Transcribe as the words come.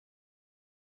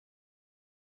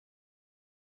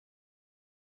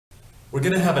We're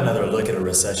going to have another look at a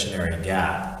recessionary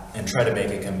gap and try to make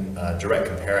a direct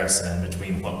comparison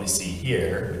between what we see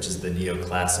here, which is the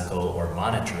neoclassical or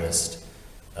monetarist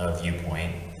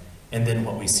viewpoint, and then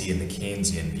what we see in the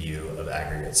Keynesian view of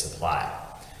aggregate supply.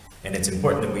 And it's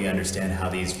important that we understand how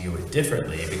these view it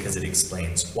differently because it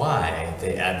explains why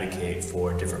they advocate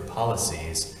for different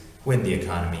policies when the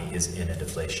economy is in a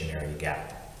deflationary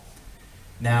gap.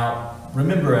 Now,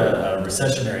 remember a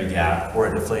recessionary gap or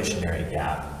a deflationary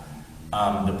gap.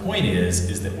 The point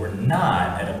is that we're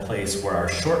not at a place where our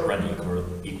short-run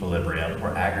equilibrium,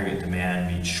 where aggregate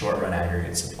demand meets short-run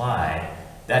aggregate supply,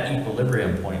 that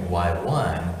equilibrium point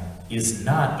Y1 is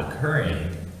not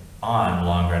occurring on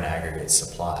long-run aggregate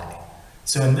supply.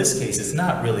 So in this case, it's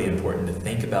not really important to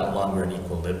think about long-run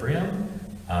equilibrium.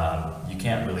 You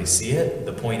can't really see it.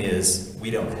 The point is,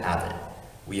 we don't have it.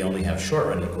 We only have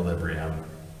short-run equilibrium,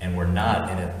 and we're not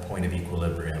in a point of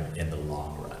equilibrium in the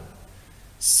long run.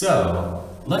 So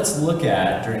let's look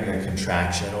at during a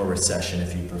contraction or recession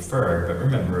if you prefer, but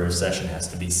remember a recession has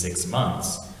to be 6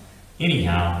 months.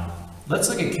 Anyhow, let's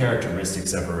look at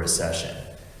characteristics of a recession.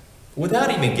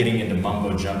 Without even getting into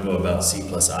mumbo jumbo about C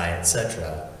plus I,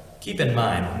 etc., keep in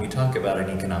mind when we talk about an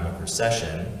economic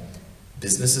recession,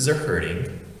 businesses are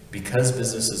hurting. Because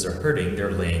businesses are hurting,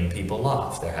 they're laying people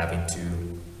off. They're having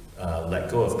to let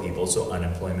go of people, so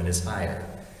unemployment is higher.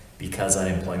 Because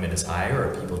unemployment is higher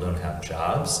or people don't have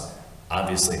jobs,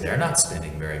 obviously they're not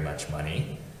spending very much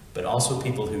money, but also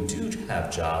people who do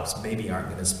have jobs maybe aren't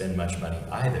going to spend much money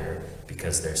either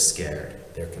because they're scared,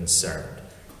 they're concerned.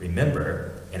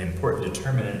 Remember, an important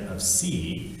determinant of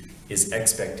C is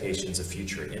expectations of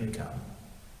future income.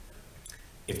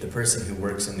 If the person who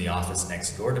works in the office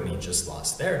next door to me just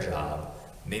lost their job,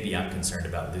 maybe I'm concerned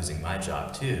about losing my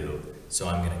job too, so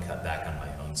I'm going to cut back on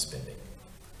my own spending.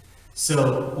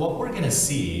 So what we're going to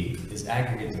see is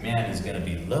aggregate demand is going to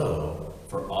be low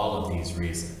for all of these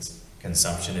reasons.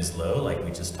 Consumption is low, like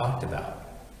we just talked about.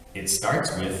 It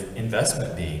starts with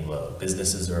investment being low.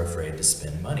 Businesses are afraid to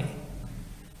spend money.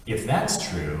 If that's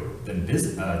true, then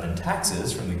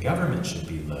taxes from the government should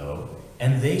be low,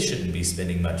 and they shouldn't be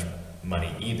spending much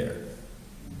money either.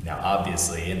 Now,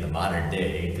 obviously, in the modern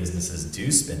day, governments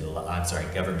do spend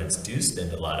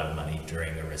a lot of money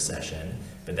during a recession,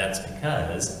 but that's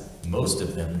because most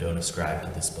of them don't ascribe to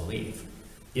this belief.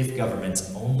 If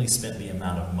governments only spent the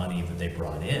amount of money that they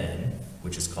brought in,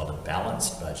 which is called a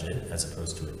balanced budget as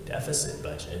opposed to a deficit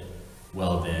budget,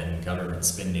 well then government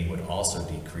spending would also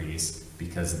decrease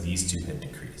because these two had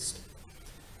decreased.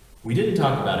 We didn't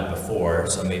talk about it before,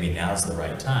 so maybe now's the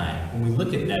right time. When we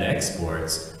look at net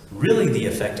exports, really the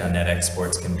effect on net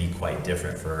exports can be quite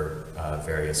different for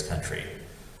various countries.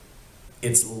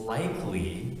 It's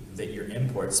likely that your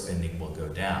import spending will go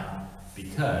down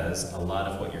because a lot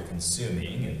of what you're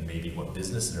consuming and maybe what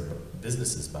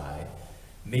businesses buy,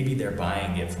 maybe they're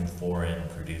buying it from foreign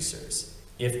producers.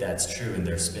 If that's true and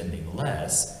they're spending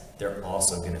less, they're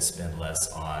also going to spend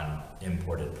less on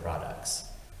imported products.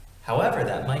 However,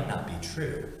 that might not be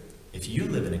true. If you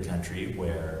live in a country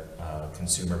where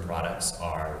consumer products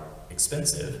are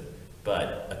expensive,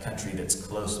 but a country that's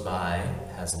close by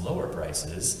has lower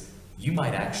prices, you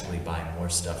might actually buy more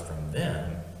stuff from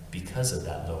them because of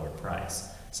that lower price.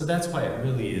 So that's why it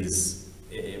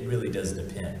really does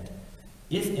depend.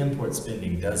 If import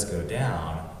spending does go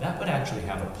down, that would actually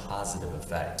have a positive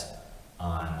effect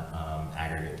on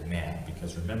aggregate demand,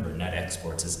 because remember, net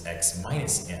exports is X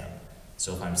minus M.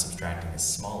 So if I'm subtracting a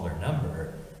smaller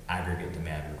number, aggregate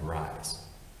demand would rise.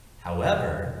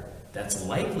 However, that's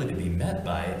likely to be met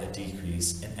by a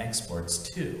decrease in exports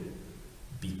too,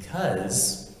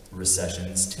 because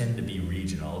recessions tend to be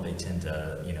regional, they tend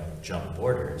to, jump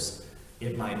borders.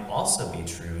 It might also be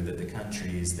true that the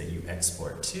countries that you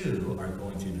export to are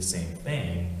going through the same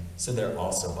thing, so they're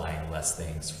also buying less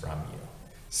things from you.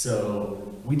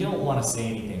 So we don't want to say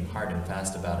anything hard and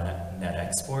fast about net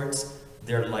exports.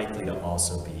 They're likely to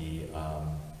also be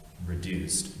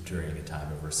reduced during a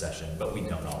time of recession, but we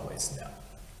don't always know.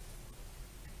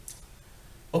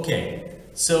 Okay,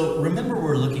 so remember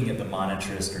we're looking at the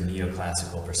monetarist or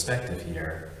neoclassical perspective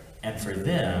here, and for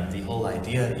them, the whole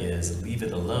idea is leave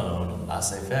it alone,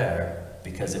 laissez-faire,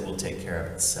 because it will take care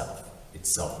of itself. It's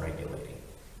self-regulating.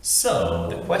 So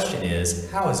the question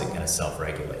is, how is it going to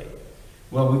self-regulate?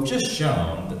 Well, we've just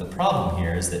shown that the problem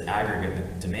here is that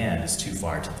aggregate demand is too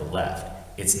far to the left.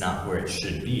 It's not where it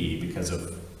should be because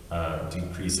of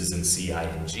decreases in C, I,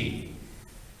 and G.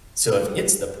 So if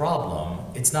it's the problem,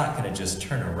 it's not going to just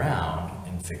turn around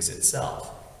and fix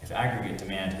itself. If aggregate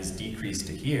demand has decreased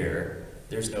to here,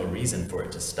 there's no reason for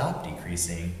it to stop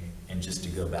decreasing and just to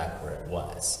go back where it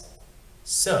was.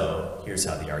 So here's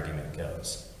how the argument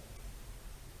goes.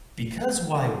 Because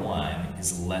Y1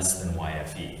 is less than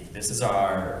YFE, this is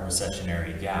our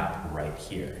recessionary gap right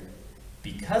here.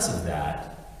 Because of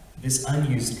that, this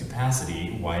unused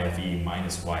capacity, YFE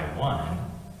minus Y1,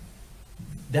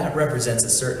 that represents a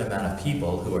certain amount of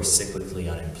people who are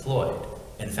cyclically unemployed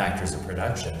and factors of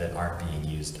production that aren't being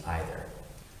used either.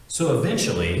 So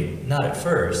eventually, not at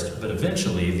first, but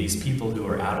eventually these people who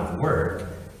are out of work,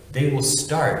 they will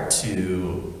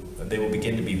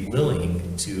begin to be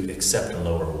willing to accept a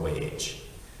lower wage.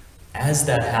 As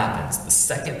that happens, the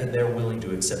second that they're willing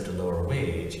to accept a lower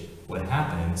wage, what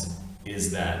happens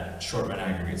is that short-run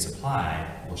aggregate supply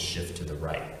will shift to the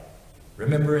right.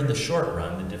 Remember, in the short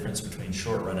run, the difference between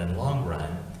short run and long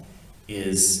run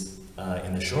is,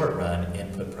 in the short run,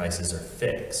 input prices are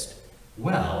fixed.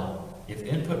 Well, if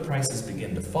input prices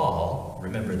begin to fall,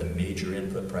 remember the major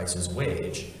input price is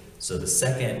wage, so the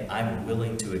second I'm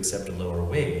willing to accept a lower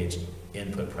wage,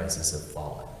 input prices have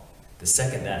fallen. The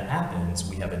second that happens,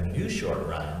 we have a new short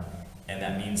run, and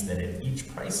that means that at each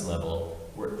price level,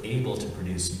 we're able to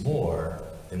produce more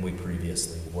than we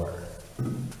previously were.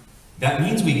 That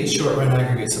means we get short-run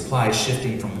aggregate supply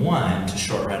shifting from 1 to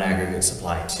short-run aggregate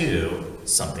supply 2,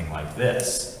 something like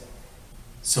this.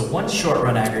 So once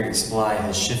short-run aggregate supply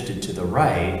has shifted to the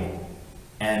right,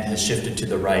 and has shifted to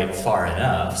the right far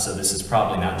enough, so this is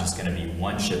probably not just going to be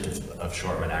one shift of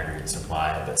short-run aggregate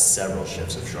supply, but several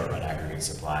shifts of short-run aggregate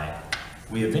supply,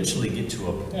 we eventually get to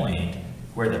a point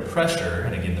where the pressure,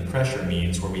 and again the pressure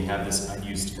means where we have this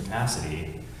unused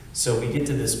capacity, so we get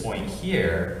to this point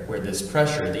here where this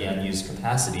pressure, the unused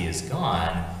capacity, is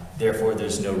gone, therefore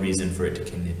there's no reason for it to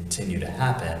continue to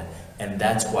happen, and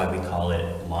that's why we call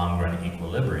it long-run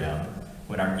equilibrium,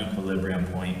 when our equilibrium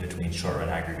point between short-run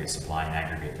aggregate supply and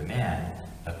aggregate demand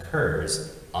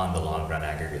occurs on the long-run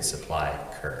aggregate supply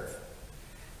curve.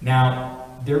 Now,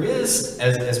 there is,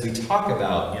 as we talk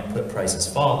about input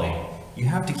prices falling, you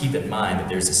have to keep in mind that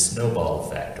there's a snowball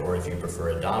effect, or if you prefer,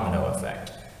 a domino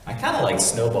effect. I kind of like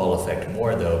snowball effect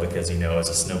more though, because, you know, as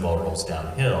a snowball rolls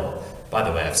downhill, by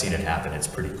the way, I've seen it happen, it's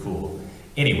pretty cool.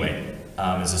 Anyway,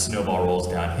 as a snowball rolls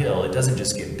downhill, it doesn't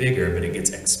just get bigger, but it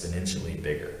gets exponentially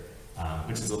bigger,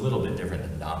 which is a little bit different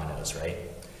than dominoes, right?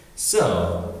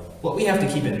 So, what we have to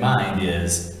keep in mind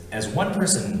is, as one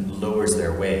person lowers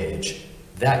their wage,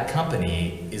 that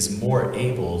company is more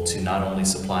able to not only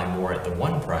supply more at the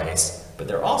one price, but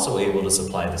they're also able to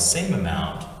supply the same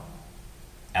amount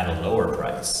at a lower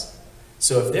price.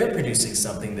 So if they're producing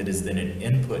something that is then an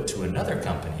input to another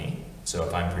company, so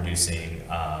if I'm producing,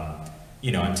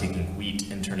 I'm taking wheat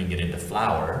and turning it into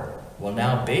flour, well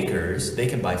now bakers, they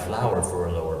can buy flour for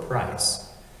a lower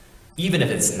price. Even if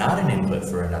it's not an input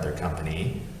for another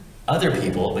company, other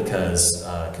people, because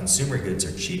consumer goods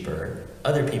are cheaper,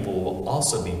 other people will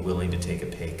also be willing to take a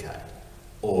pay cut,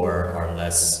 or are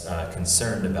less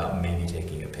concerned about maybe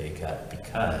taking a pay cut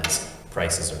because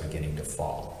prices are beginning to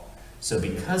fall. So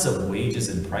because of wages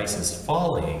and prices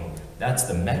falling, that's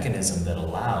the mechanism that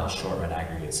allows short-run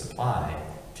aggregate supply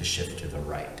to shift to the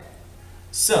right.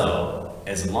 So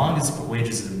as long as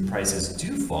wages and prices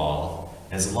do fall,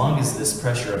 as long as this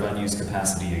pressure of unused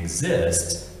capacity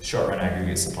exists, short-run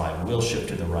aggregate supply will shift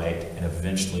to the right, and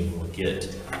eventually we'll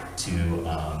get to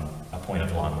a point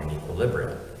of long-run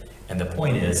equilibrium. And the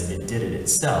point is, it did it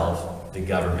itself, the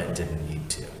government didn't need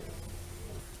to.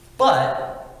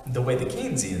 But the way the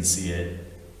Keynesians see it,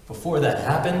 before that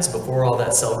happens, before all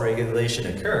that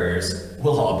self-regulation occurs,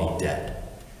 we'll all be dead.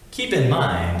 Keep in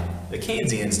mind, the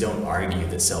Keynesians don't argue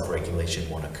that self-regulation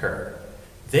won't occur.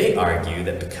 They argue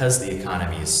that because the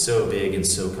economy is so big and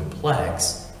so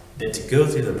complex, that to go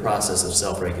through the process of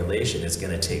self-regulation is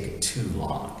going to take too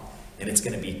long, and it's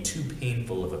going to be too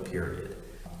painful of a period.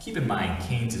 Keep in mind,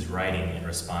 Keynes is writing in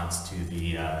response to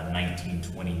the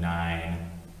 1929,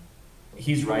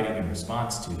 he's writing in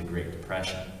response to the Great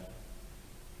Depression.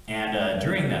 And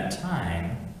during that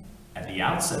time, at the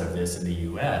outset of this in the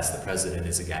US, the president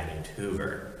is a guy named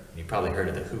Hoover. You probably heard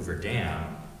of the Hoover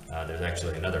Dam. There's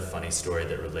actually another funny story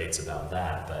that relates about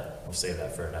that, but we'll save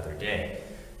that for another day.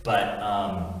 But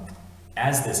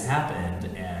as this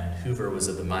happened, and Hoover was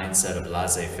of the mindset of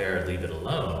laissez-faire, leave it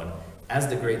alone, as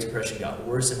the Great Depression got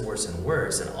worse and worse and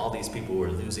worse, and all these people were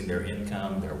losing their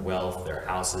income, their wealth, their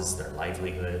houses, their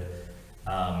livelihood,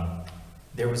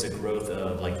 there was a growth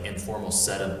of like informal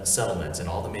settlements in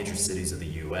all the major cities of the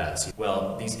US.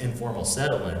 Well, these informal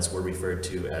settlements were referred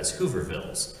to as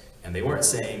Hoovervilles. And they weren't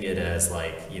saying it as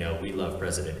like, you know, we love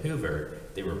President Hoover.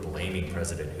 They were blaming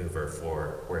President Hoover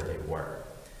for where they were.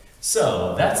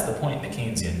 So that's the point in the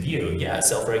Keynesian view. Yeah,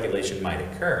 self-regulation might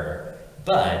occur,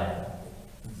 but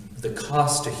the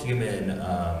cost to human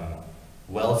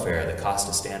welfare, the cost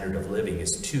of standard of living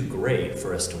is too great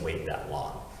for us to wait that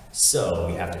long. So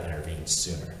we have to intervene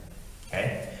sooner,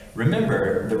 okay?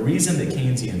 Remember, the reason that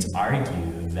Keynesians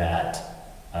argue that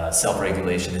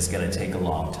self-regulation is going to take a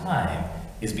long time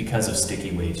is because of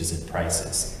sticky wages and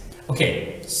prices.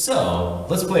 Okay, so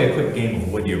let's play a quick game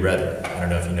of Would You Rather. I don't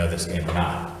know if you know this game or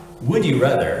not. Would you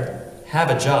rather have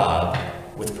a job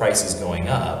with prices going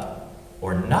up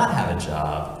or not have a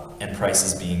job and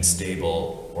prices being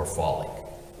stable or falling?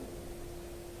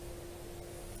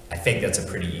 I think that's a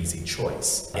pretty easy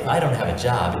choice. If I don't have a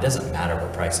job, it doesn't matter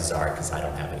what prices are because I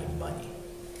don't have any money.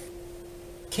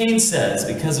 Keynes says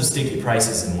because of sticky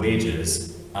prices and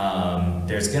wages,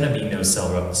 there's going to be no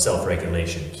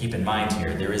self-regulation. Keep in mind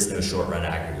here, there is no short-run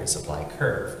aggregate supply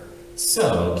curve.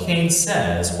 So Keynes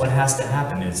says what has to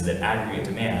happen is that aggregate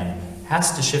demand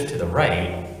has to shift to the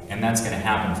right, and that's going to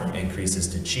happen from increases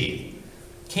to G.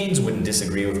 Keynes wouldn't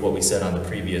disagree with what we said on the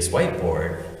previous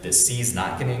whiteboard, that C is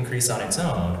not going to increase on its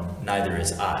own, neither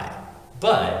is I.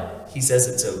 But he says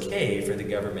it's okay for the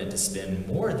government to spend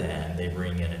more than they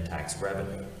bring in tax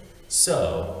revenue.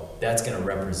 So that's going to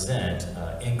represent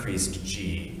increased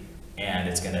G, and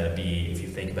it's going to be, if you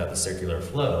think about the circular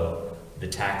flow, the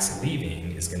tax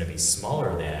leaving is going to be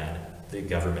smaller than the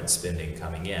government spending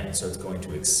coming in. So it's going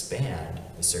to expand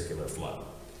the circular flow.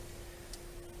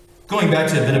 Going back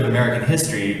to a bit of American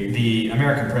history, the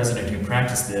American president who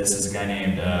practiced this is a guy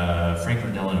named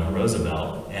Franklin Delano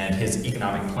Roosevelt, and his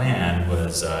economic plan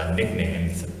was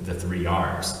nicknamed the 3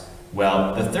 R's.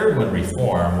 Well, the third one,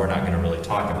 reform, we're not going to really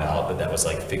talk about, but that was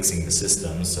like fixing the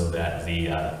system so that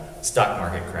the stock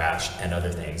market crash and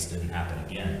other things didn't happen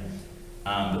again.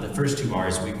 But the first 2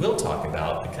 R's we will talk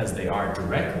about because they are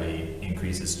directly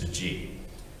increases to G.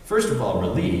 First of all,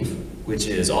 relief, which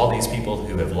is all these people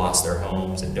who have lost their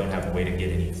homes and don't have a way to get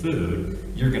any food,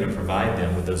 you're going to provide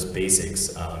them with those basics,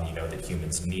 that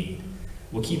humans need.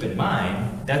 Well, keep in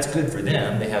mind, that's good for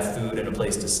them. They have food and a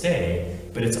place to stay,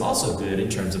 but it's also good in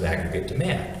terms of aggregate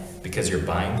demand because you're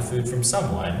buying the food from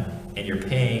someone and you're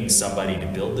paying somebody to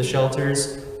build the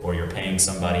shelters, or you're paying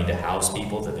somebody to house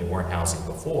people that they weren't housing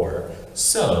before.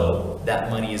 So that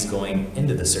money is going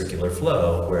into the circular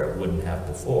flow where it wouldn't have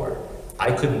before.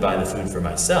 I couldn't buy the food for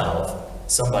myself.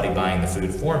 Somebody buying the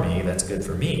food for me, that's good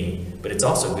for me, but it's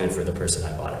also good for the person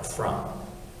I bought it from.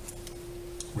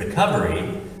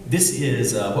 Recovery, this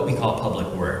is what we call public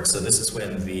work. So this is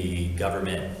when the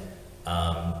government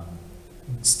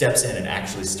steps in and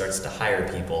actually starts to hire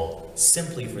people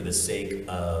simply for the sake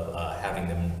of having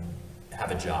them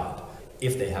have a job.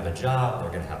 If they have a job,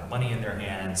 they're going to have money in their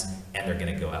hands, and they're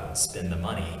going to go out and spend the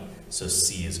money, so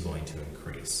C is going to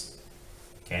increase.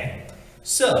 Okay?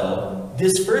 So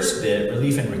this first bit,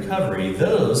 relief and recovery,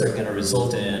 those are going to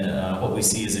result in what we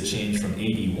see as a change from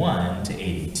 81 to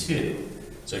 82.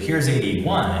 So here's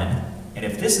 81, and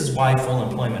if this is Y full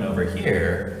employment over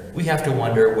here, we have to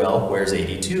wonder, well, where's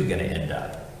 82 going to end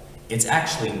up? It's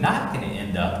actually not going to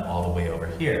end up all the way over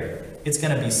here. It's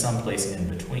going to be someplace in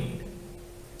between.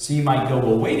 So you might go,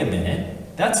 well, wait a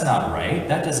minute, that's not right,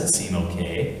 that doesn't seem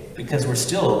okay, because we're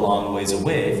still a long ways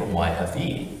away from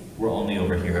YFE. We're only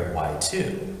over here at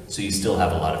Y2, so you still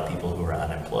have a lot of people who are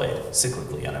unemployed,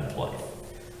 cyclically unemployed.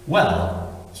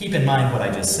 Well, keep in mind what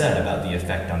I just said about the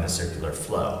effect on the circular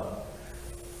flow.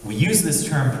 We use this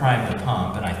term prime the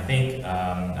pump, and I think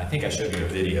I showed you a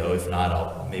video. If not,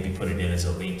 I'll maybe put it in as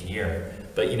a link here.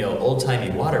 But old-timey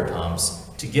water pumps,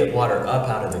 to get water up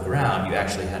out of the ground, you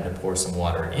actually had to pour some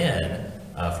water in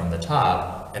from the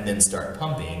top and then start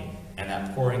pumping, and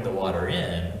that pouring the water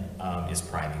in is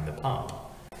priming the pump.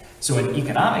 So in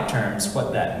economic terms,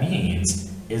 what that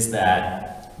means is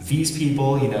that these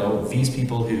people, these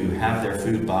people who have their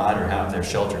food bought or have their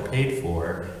shelter paid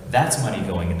for, that's money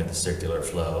going into the circular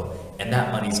flow, and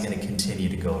that money is going to continue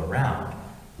to go around.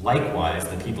 Likewise,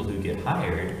 the people who get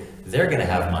hired, they're going to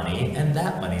have money, and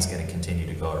that money is going to continue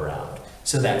to go around.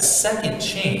 So that second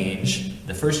change,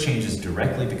 the first change is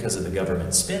directly because of the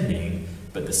government spending,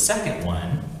 but the second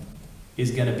one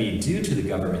is going to be due to the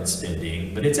government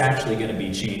spending, but it's actually going to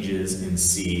be changes in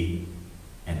C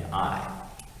and I.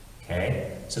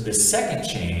 Okay? So the second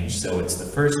change, so it's the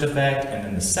first effect and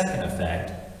then the second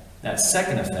effect, that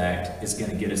second effect is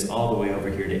going to get us all the way over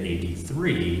here to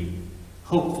 83,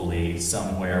 hopefully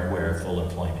somewhere where full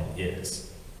employment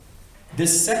is.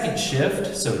 This second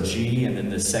shift, so G and then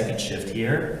the second shift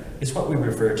here, is what we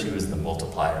refer to as the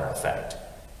multiplier effect.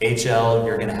 HL,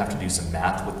 you're going to have to do some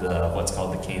math with what's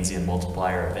called the Keynesian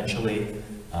multiplier eventually.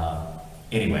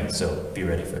 Anyway, so be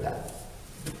ready for that.